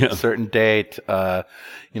expired, certain date,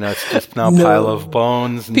 it's just now a pile of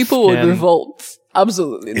bones and people skin. would revolt.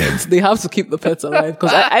 Absolutely not. They have to keep the pets alive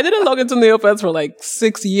because I didn't log into Neopets for like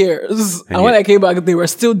 6 years. And when I came back, they were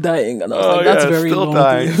still dying. And I was like, that's very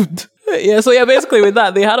long-lived. So basically with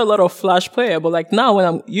that, they had a lot of Flash Player. But like now when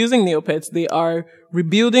I'm using Neopets, they are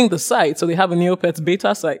rebuilding the site. So they have a Neopets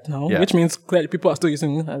beta site now, which means clearly people are still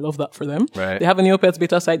using it. I love that for them. Right. They have a Neopets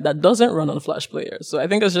beta site that doesn't run on Flash Player. So I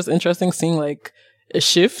think it's just interesting seeing like a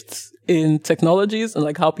shift in technologies and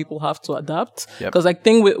like how people have to adapt. Because like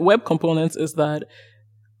thing with web components is that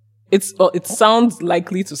it sounds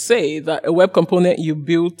likely to say that a web component you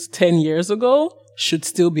built 10 years ago should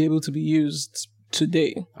still be able to be used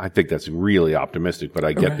today. I think that's really optimistic, but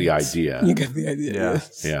I get the idea. You get the idea. Yeah.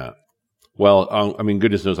 Yes. Yeah. Well, I mean,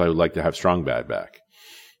 goodness knows I would like to have Strong Bad back.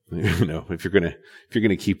 If you're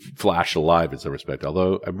gonna keep Flash alive in some respect.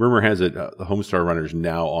 Although a rumor has it the Homestar Runner is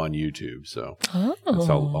now on YouTube, so that's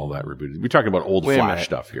all that rebooted. We're talking about old Wait a Flash minute.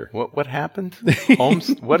 stuff here. What happened?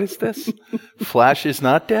 What is this? Flash is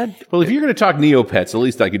not dead? Well, if you're going to talk Neopets, the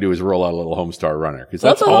least I could do is roll out a little Homestar Runner because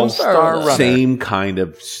that's What's a all Homestar Runner? same kind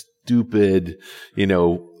of stupid,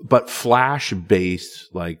 but Flash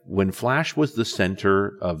based. Like when Flash was the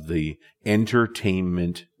center of the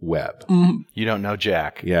entertainment web. You don't know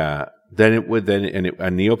Jack. Yeah. Then and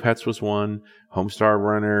Neopets was one, Homestar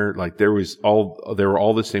Runner, like they were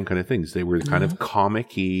all the same kind of things. They were kind of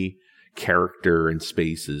comic-y character and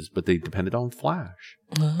spaces, but they depended on Flash.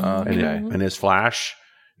 And as Flash,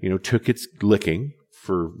 took its licking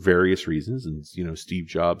for various reasons, and Steve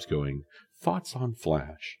Jobs going, thoughts on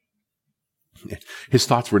Flash. His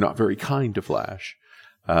thoughts were not very kind to Flash.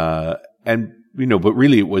 But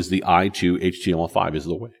really it was the eye to HTML5 is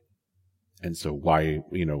the way. And so why,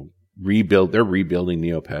 they're rebuilding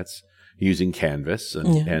Neopets using Canvas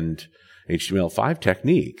and HTML5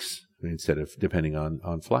 techniques instead of depending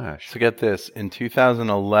on Flash. So get this. In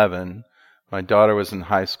 2011, my daughter was in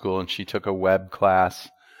high school and she took a web class.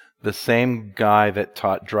 The same guy that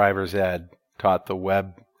taught driver's ed taught the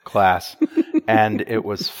web class, and it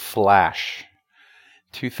was Flash.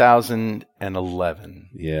 2011.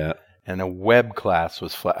 Yeah. And a web class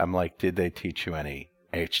was Flash. I'm like, did they teach you any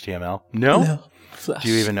HTML? No. Flash.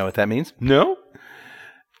 Do you even know what that means? No.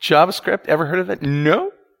 JavaScript? Ever heard of that?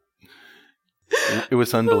 No. It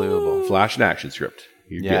was unbelievable. Flash and ActionScript.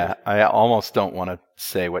 Yeah, I almost don't want to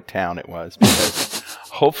say what town it was because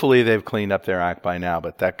hopefully they've cleaned up their act by now,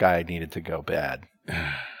 but that guy needed to go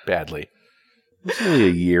badly. It's only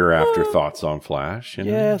a year after thoughts on Flash.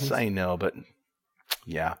 Yes, I know, but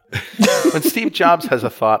yeah. When Steve Jobs has a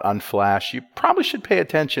thought on Flash, you probably should pay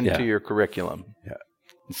attention to your curriculum. Yeah.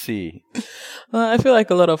 And see. I feel like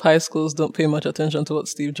a lot of high schools don't pay much attention to what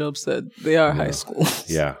Steve Jobs said. They are high schools.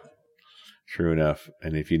 Yeah. True enough.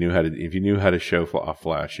 And if you knew how to show off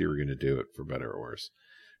Flash, you were going to do it for better or worse.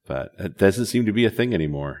 But it doesn't seem to be a thing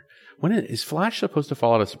anymore. Is Flash supposed to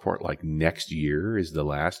fall out of support like next year? Is the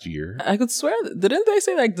last year? I could swear, didn't they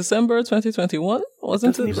say like December 2021? Wasn't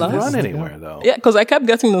it doesn't even last? run anywhere though. Yeah, because I kept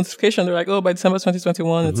getting notification. They're like, oh, by December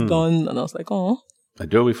 2021, it's done. And I was like, oh.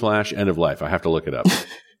 Adobe Flash, end of life. I have to look it up.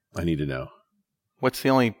 I need to know. What is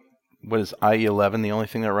IE11 the only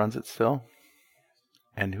thing that runs it still?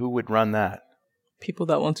 And who would run that? People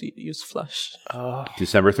that want to use Flash.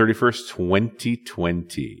 December 31st,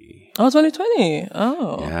 2020. Oh, 2020.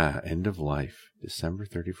 Oh. Yeah, end of life. December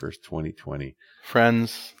 31st, 2020.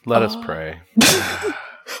 Friends, let us pray.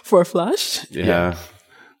 For Flash? Yeah.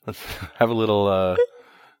 Let's have a little,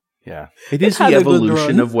 It is the had a good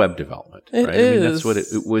evolution run. of web development, It right? I mean, that's is. what it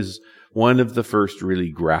was. One of the first really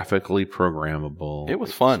graphically programmable It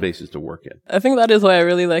was fun. spaces to work in. I think that is why I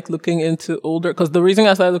really like looking into older, because the reason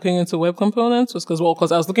I started looking into web components was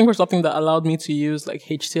because I was looking for something that allowed me to use like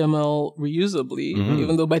HTML reusably.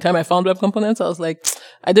 Even though by the time I found web components, I was like,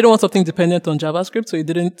 I didn't want something dependent on JavaScript, so it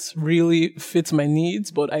didn't really fit my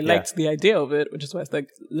needs, but I liked the idea of it, which is why I started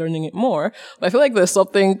learning it more. But I feel like there's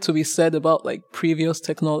something to be said about like previous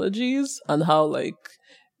technologies and how like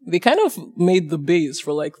they kind of made the base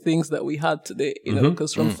for like things that we had today,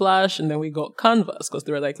 because from Flash and then we got Canvas because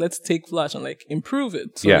they were like, let's take Flash and like improve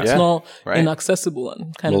it. So it's not inaccessible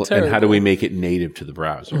and kind of terrible. And how do we make it native to the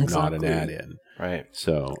browser, not an Exactly. add-in? Right.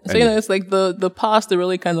 So it's like the past that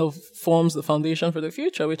really kind of forms the foundation for the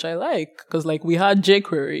future, which I like because like we had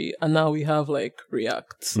jQuery and now we have like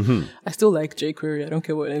React. I still like jQuery. I don't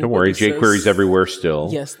care what anybody don't worry, says. jQuery's everywhere still.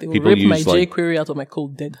 Yes, they will People rip my use, jQuery out of my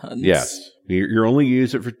cold dead hands. Yes. You're only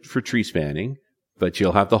use it for tree spanning, but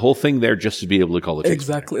you'll have the whole thing there just to be able to call it tree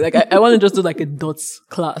Exactly. Like I want to just do like a dots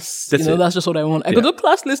class. That's it. That's just what I want. I could do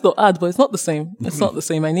class list or add, but it's not the same. It's not the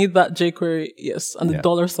same. I need that jQuery, yes, and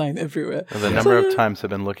the $sign everywhere. The number of times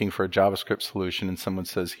I've been looking for a JavaScript solution and someone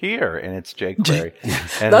says here and it's jQuery.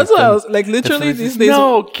 And That's what I was like. Literally these days.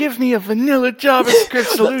 No, give me a vanilla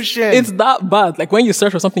JavaScript solution. It's that bad. Like when you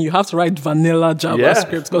search for something, you have to write vanilla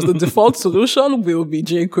JavaScript because the default solution will be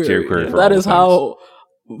jQuery. jQuery for That all is how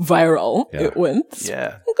viral it went.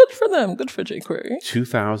 Yeah. Good for them. Good for jQuery.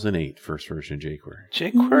 2008, first version of jQuery.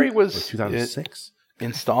 jQuery was 2006.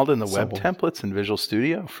 installed in the web templates in Visual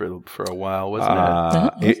Studio for a while,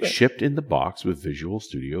 wasn't it? It shipped in the box with Visual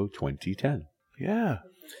Studio 2010. Yeah.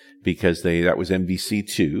 because that was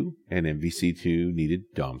MVC2, and MVC2 needed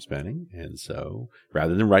DOM spanning. And so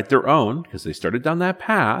rather than write their own, because they started down that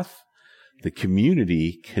path, the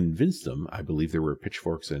community convinced them, I believe there were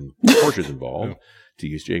pitchforks and torches involved, to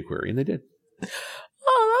use jQuery, and they did.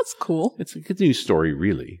 Oh, that's cool. It's a good news story,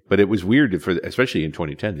 really. But it was weird, especially in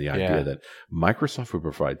 2010, the idea that Microsoft would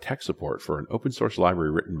provide tech support for an open source library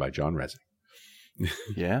written by John Resnick.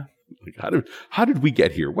 Yeah. Like, how did we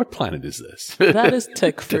get here? What planet is this? That is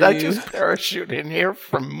tech for Did you. I just parachute in here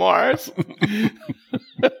from Mars?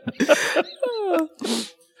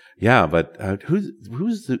 Yeah, but who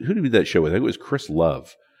did that show with? I think it was Chris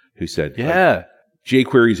Love who said, Yeah.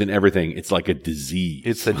 jQuery's in everything. It's like a disease.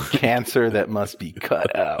 It's a cancer that must be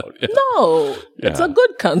cut out. No, it's a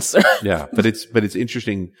good cancer. Yeah, but it's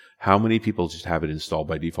interesting how many people just have it installed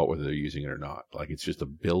by default, whether they're using it or not. Like it's just a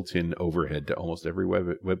built-in overhead to almost every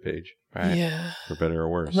web page, Right? Yeah. for better or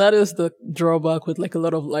worse. That is the drawback with like a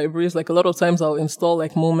lot of libraries. Like a lot of times I'll install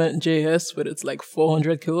like Moment.js, but it's like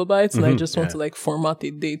 400 kilobytes and I just want to like format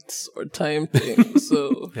a dates or time thing.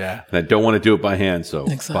 So Yeah. And I don't want to do it by hand, so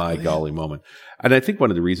Exactly. by golly moment. And I think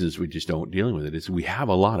one of the reasons we just don't dealing with it is we have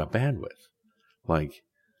a lot of bandwidth. Like,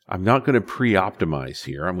 I'm not going to pre-optimize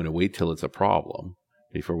here. I'm going to wait till it's a problem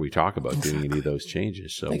before we talk about doing any of those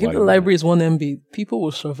changes. So like if the library is 1 MB, people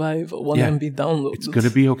will survive a 1 MB download. it's going to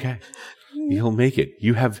be okay. You'll make it.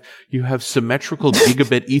 You have symmetrical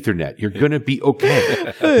gigabit Ethernet. You're going to be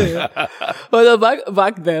okay. But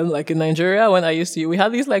back then, like in Nigeria, when I used to, we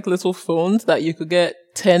had these like little phones that you could get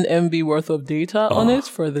 10 MB worth of data on it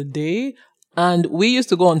for the day. And we used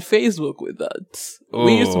to go on Facebook with that.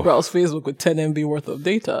 We used to browse Facebook with 10 MB worth of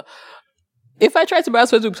data. If I tried to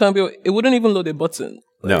browse Facebook with 10 MB, it wouldn't even load a button.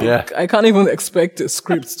 No. Yeah. I can't even expect a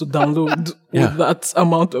script to download with that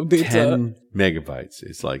amount of data. 10 megabytes.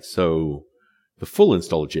 It's like, so the full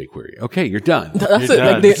install of jQuery. Okay, you're done. That's You're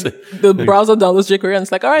it. Like the browser downloads jQuery and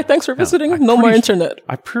it's like, all right, thanks for visiting. No more internet.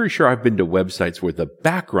 I'm pretty sure I've been to websites where the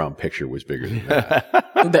background picture was bigger than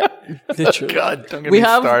that. Literally. God, don't get We me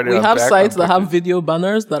have started on sites background that have pictures. video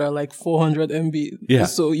banners that are like 400 MB. Yeah.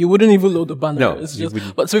 So you wouldn't even load the banner. No, It's you just,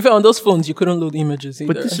 wouldn't. but to be fair, on those phones, you couldn't load images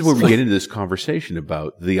either. But this is where we get into this conversation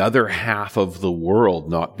about the other half of the world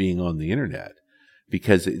not being on the internet.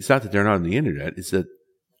 Because it's not that they're not on the internet, it's that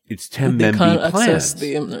it's 10 They MB can't plans. access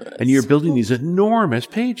the internet. And you're building these enormous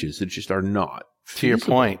pages that just are not. To your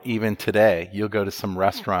feasible. point, even today, you'll go to some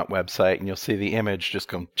restaurant website and you'll see the image just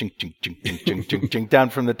going ching, ching, ching, ching, ching, ching, ching, down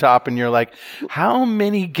from the top. And you're like, how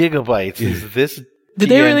many gigabytes is this? Did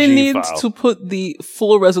they really PNG need file? to put the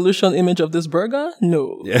full resolution image of this burger?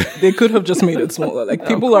 No. They could have just made it smaller. Like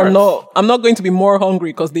people are not, I'm not going to be more hungry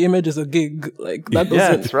because the image is a gig. Like that Yeah,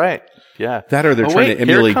 doesn't. that's right. Yeah. That or they're trying wait, to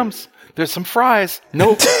emulate- Here comes. There's some fries.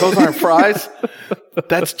 Nope, those aren't fries.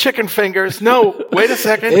 That's chicken fingers. No, wait a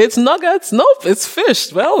second. It's nuggets. Nope, it's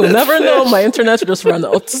fish. Well, we'll never know. My internet just ran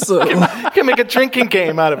out. So You can make a drinking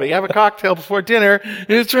game out of it. You have a cocktail before dinner.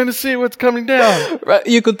 You're trying to see what's coming down. right,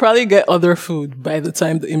 you could probably get other food by the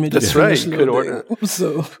time the image is That's right, finished you could loading.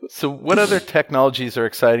 So So, what other technologies are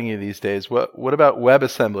exciting you these days? What about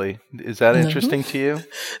WebAssembly? Is that interesting to you?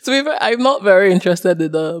 to be fair, I'm not very interested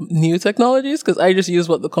in the new technologies because I just use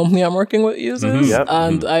what the company I'm working with uses. Yep.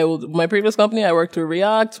 And my previous company, I worked with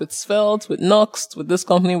React, with Svelte, with Nuxt. With this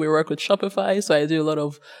company, we work with Shopify. So I do a lot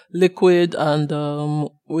of Liquid and,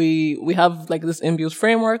 we have like this inbuilt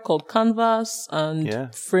framework called Canvas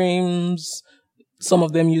and frames. Some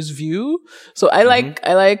of them use Vue. So I like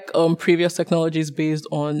previous technologies based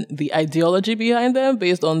on the ideology behind them,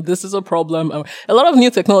 based on this is a problem. A lot of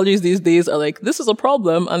new technologies these days are like, this is a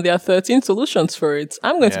problem and there are 13 solutions for it.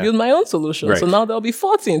 I'm going to build my own solution. Right. So now there'll be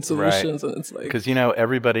 14 solutions. And it's like, Because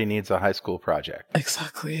everybody needs a high school project.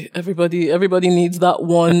 exactly. Everybody needs that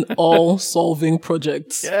one all solving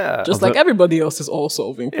project. Yeah. Just like everybody else is all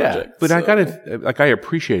solving project. But So- I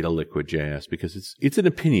appreciate a Liquid.js because it's an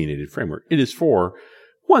opinionated framework. It is for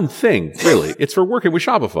one thing, really. It's for working with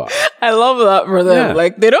Shopify. I love that for them. Yeah.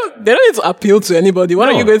 Like they don't need to appeal to anybody. What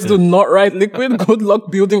are you going to do? Not write Liquid? Good luck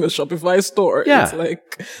building a Shopify store. Yeah. It's like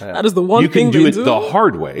that is the one You thing can do they it do. the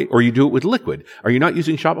hard way, or you do it with Liquid. Are you not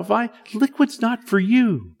using Shopify? Liquid's not for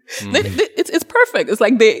you. It's perfect. It's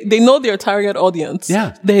like they know their target audience.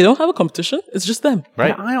 Yeah. They don't have a competition. It's just them.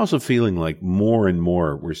 Right. And I also feeling like more and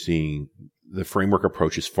more we're seeing the framework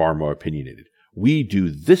approach is far more opinionated. We do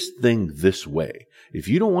this thing this way. If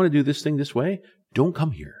you don't want to do this thing this way, don't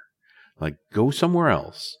come here. Like, go somewhere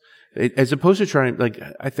else. As opposed to trying, like,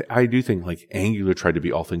 I do think, like, Angular tried to be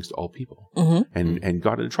all things to all people. And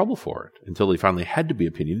got into trouble for it until they finally had to be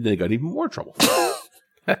opinionated. Then they got even more trouble for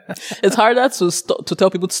it. It's harder to tell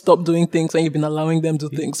people to stop doing things when you've been allowing them to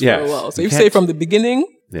do things for Yes. a while. So You if you say can't- from the beginning,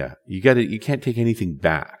 Yeah, you can't take anything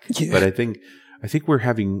back. Yeah. But I think we're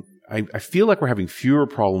having, I feel like we're having fewer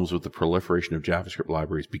problems with the proliferation of JavaScript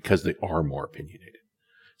libraries because they are more opinionated.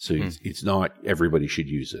 So it's not everybody should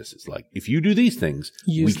use this. It's like, if you do these things,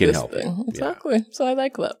 we can help you. Exactly. Yeah. So I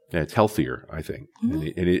like that. Yeah, it's healthier, I think.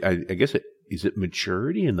 I guess is it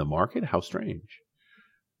maturity in the market? How strange.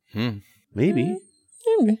 Maybe.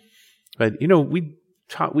 But,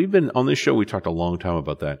 we've been on this show, we talked a long time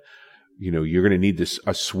about that. You're going to need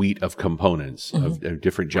a suite of components of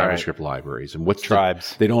different JavaScript libraries, and what's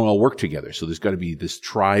tribes. They don't all work together. So there's got to be this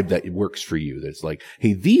tribe that works for you. That's like,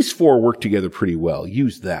 hey, these 4 work together pretty well.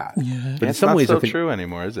 Use that. Yeah. But in some ways, I think, true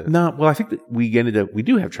anymore, is it? No. Well, I think that we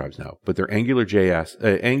do have tribes now, but they're Angular,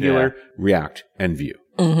 React, and Vue,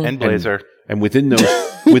 and Blazor, and within that,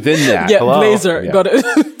 Blazor, got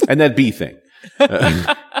it, and that B thing.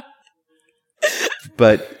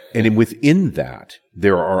 But within that,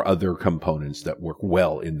 there are other components that work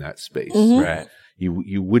well in that space. Right.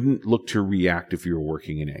 You wouldn't look to React if you were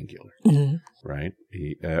working in Angular, right?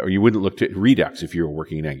 Or you wouldn't look to Redux if you were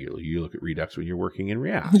working in Angular. You look at Redux when you're working in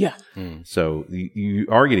React. Yeah. So you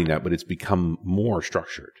are getting that, but it's become more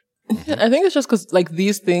structured. I think it's just because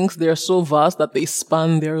these things, they're so vast that they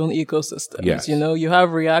span their own ecosystems. Yes. You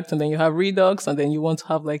have React, and then you have Redux, and then you want to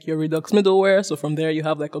have your Redux middleware. So from there you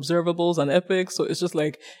have observables and epics. So it's just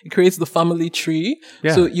it creates the family tree.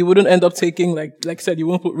 Yeah. So you wouldn't end up taking like I said, you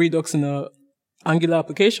won't put Redux in a Angular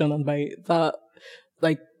application, and by that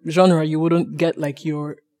genre, you wouldn't get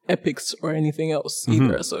your epics or anything else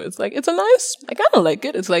either. So it's it's a nice, I kind of like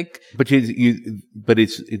it. It's but it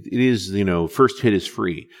is, first hit is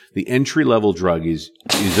free. The entry level drug is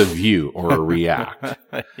a Vue or a React.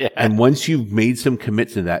 Yeah. And once you've made some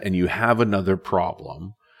commits to that and you have another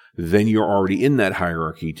problem, then you're already in that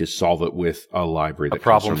hierarchy to solve it with a library. A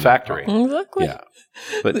problem factory. Exactly. Yeah.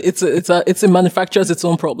 But it manufactures its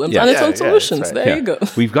own problems and its own solutions. Right. There you go.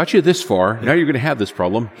 We've got you this far. Now you're going to have this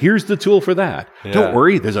problem. Here's the tool for that. Yeah. Don't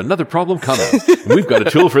worry. There's another problem coming. And we've got a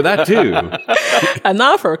tool for that too. And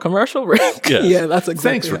now for a commercial break. Yes. Yeah, that's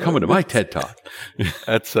exactly. Thanks for coming to my TED Talk.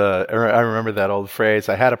 That's I remember that old phrase.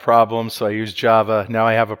 I had a problem, so I used Java. Now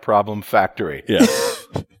I have a problem factory. Yeah.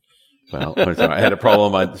 Well, I had a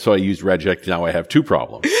problem, so I used regex. Now I have 2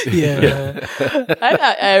 problems. Yeah.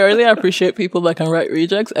 I really appreciate people that can write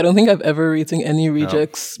regex. I don't think I've ever written any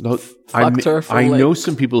regex factor. I know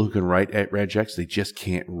some people who can write at regex. They just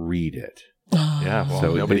can't read it. Yeah, well,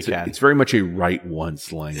 so nobody can. It's very much a write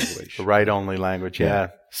once language. A write only language, yeah.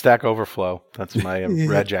 Stack Overflow. That's my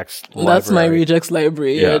regex library. That's my regex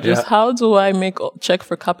library. Yeah. How do I check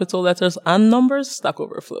for capital letters and numbers? Stack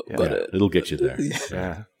Overflow. Yeah. Got it. It'll get you there.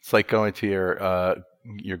 Yeah. It's like going to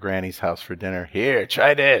your granny's house for dinner. Here,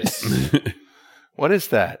 try this. What is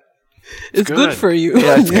that? It's good for you.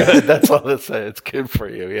 Yeah, it's good. That's all it says. It's good for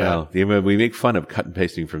you. Yeah. Well, we make fun of cut and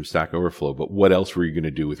pasting from Stack Overflow, but what else were you going to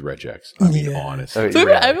do with regex? I mean, honestly.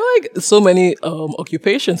 So I feel like so many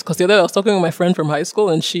occupations, because the other day I was talking with my friend from high school,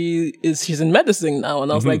 and she's in medicine now,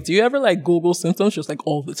 and I was like, do you ever Google symptoms? She was like,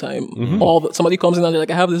 all the time. Somebody comes in and they're like,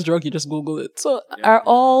 I have this drug, you just Google it. So are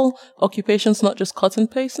all occupations not just cut and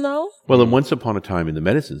paste now? Well, and once upon a time in the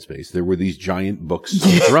medicine space, there were these giant books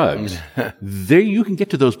of drugs. There, you can get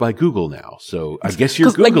to those by Google now. So I guess you're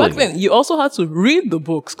Googling. Back then, you also had to read the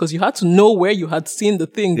books because you had to know where you had seen the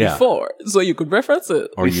thing before, so you could reference it.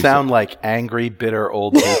 We sound like angry, bitter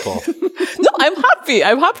old people. No, I'm happy.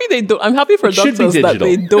 I'm happy they don't. I'm happy for doctors that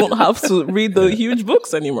they don't have to read the huge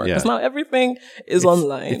books anymore because now everything is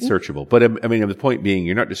online. It's searchable. But I mean, the point being,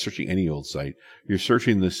 you're not just searching any old site. You're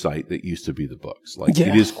searching the site that used to be the books.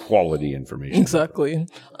 It is quality information. Exactly.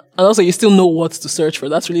 And also, you still know what to search for.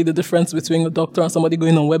 That's really the difference between a doctor and somebody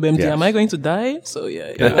going on WebMD. Yes. Am I going to die? So you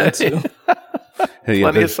want to.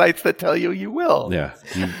 Plenty of sites that tell you will. Yeah.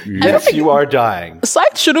 Yes, you are dying.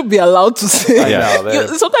 Sites shouldn't be allowed to say. I know.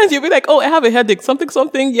 Sometimes you'll be like, oh, I have a headache.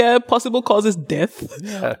 Something. Yeah, possible causes death.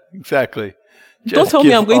 Yeah, exactly. Don't tell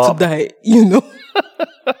me I'm going to die,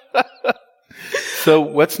 So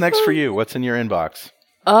what's next for you? What's in your inbox?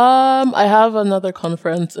 I have another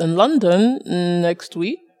conference in London next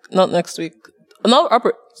week. Not next week.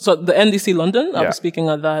 So the NDC London. I'll be speaking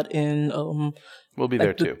at that in we'll be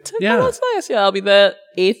there too. That's nice. Yeah, I'll be there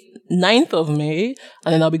 9th of May,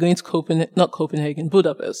 and then I'll be going to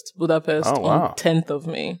Budapest on 10th of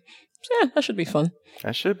May. So yeah, that should be fun.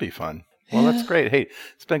 Well, that's great. Hey,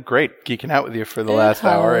 it's been great geeking out with you for the last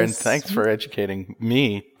hour, and thanks for educating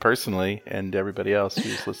me personally and everybody else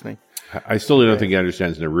who's listening. I still don't think he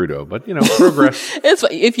understands Naruto, but progress.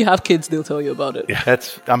 If you have kids, they'll tell you about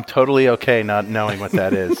it. I'm totally okay not knowing what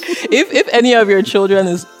that is. If any of your children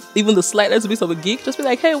is even the slightest bit of a geek, just be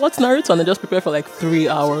like, hey, what's Naruto? And then just prepare for like 3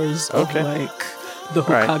 hours of like the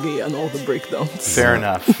Hokage and all the breakdowns. Fair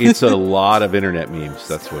enough. It's a lot of internet memes.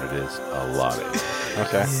 That's what it is. A lot of it.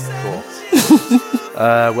 Okay, cool.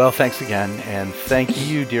 Well, thanks again. And thank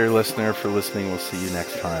you, dear listener, for listening. We'll see you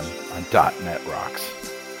next time on .NET Rocks.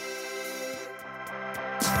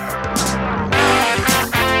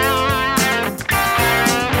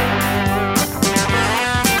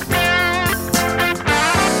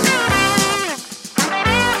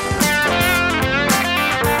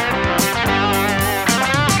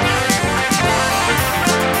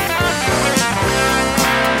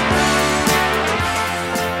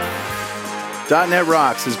 .NET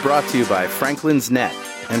Rocks is brought to you by Franklin's Net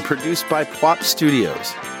and produced by Plop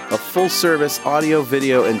Studios, a full-service audio,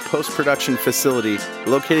 video, and post-production facility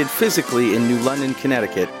located physically in New London,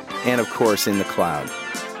 Connecticut, and of course in the cloud.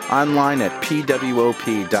 Online at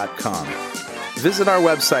pwop.com. Visit our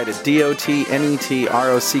website at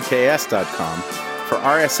dotnetrocks.com for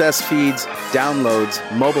RSS feeds, downloads,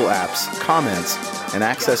 mobile apps, comments, and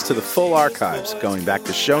access to the full archives going back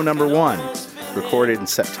to show number 1, recorded in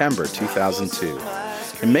September 2002.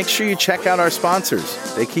 And make sure you check out our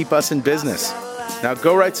sponsors. They keep us in business. Now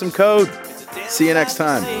go write some code. See you next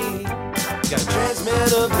time.